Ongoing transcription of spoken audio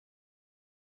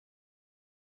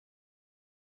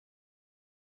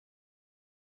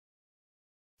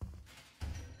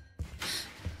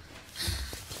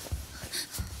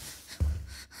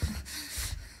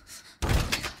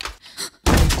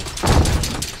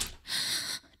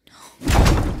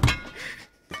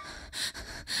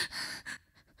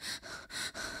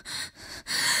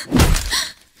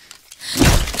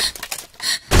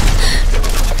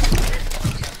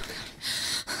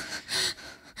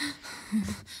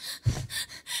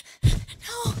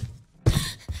No!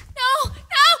 No!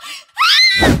 No!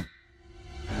 Ah!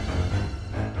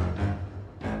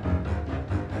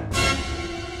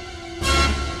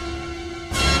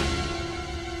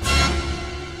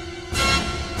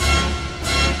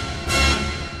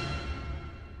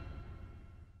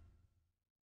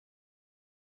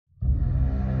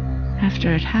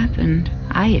 After it happened,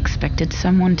 I expected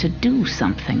someone to do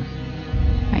something.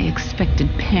 I expected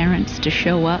parents to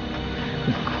show up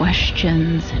with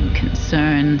questions and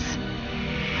concerns.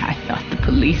 I thought the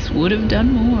police would have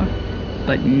done more,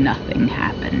 but nothing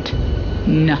happened.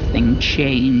 Nothing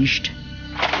changed.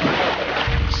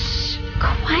 Shh,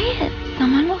 quiet.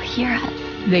 Someone will hear us.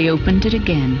 They opened it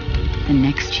again the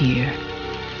next year,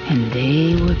 and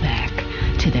they were back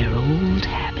to their old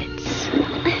habits.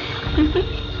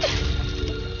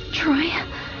 Troy,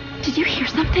 did you hear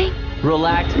something?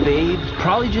 Relax, babe.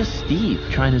 Probably just Steve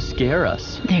trying to scare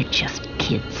us. They're just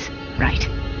kids, right?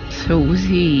 So was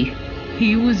he.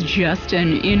 He was just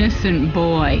an innocent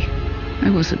boy. I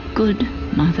was a good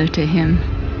mother to him.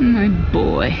 My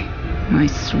boy. My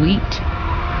sweet,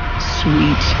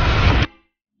 sweet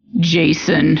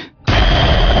Jason.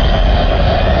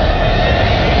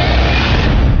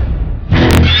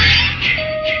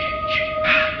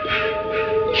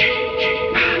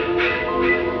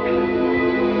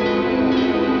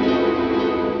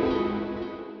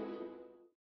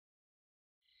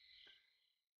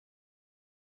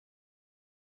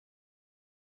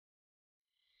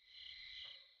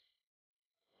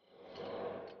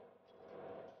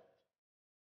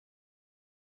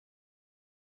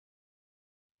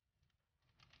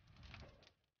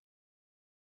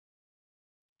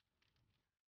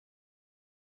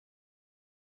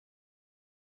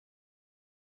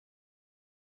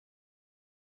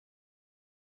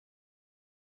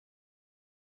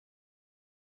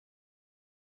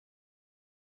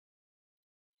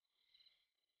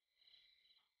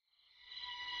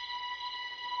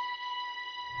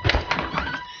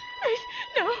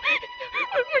 No! What are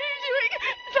you doing?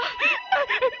 Stop!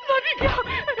 Let me go!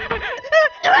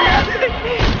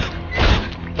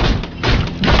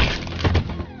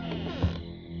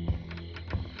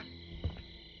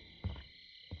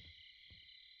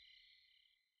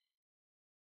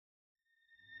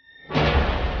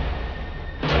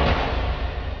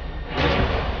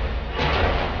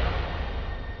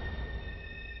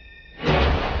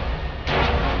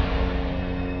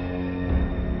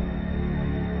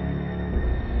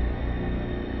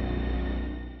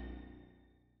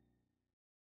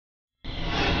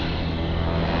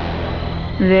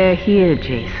 They're here,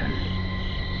 Jason.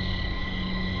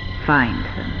 Find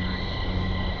them.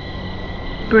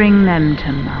 Bring them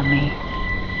to Mommy.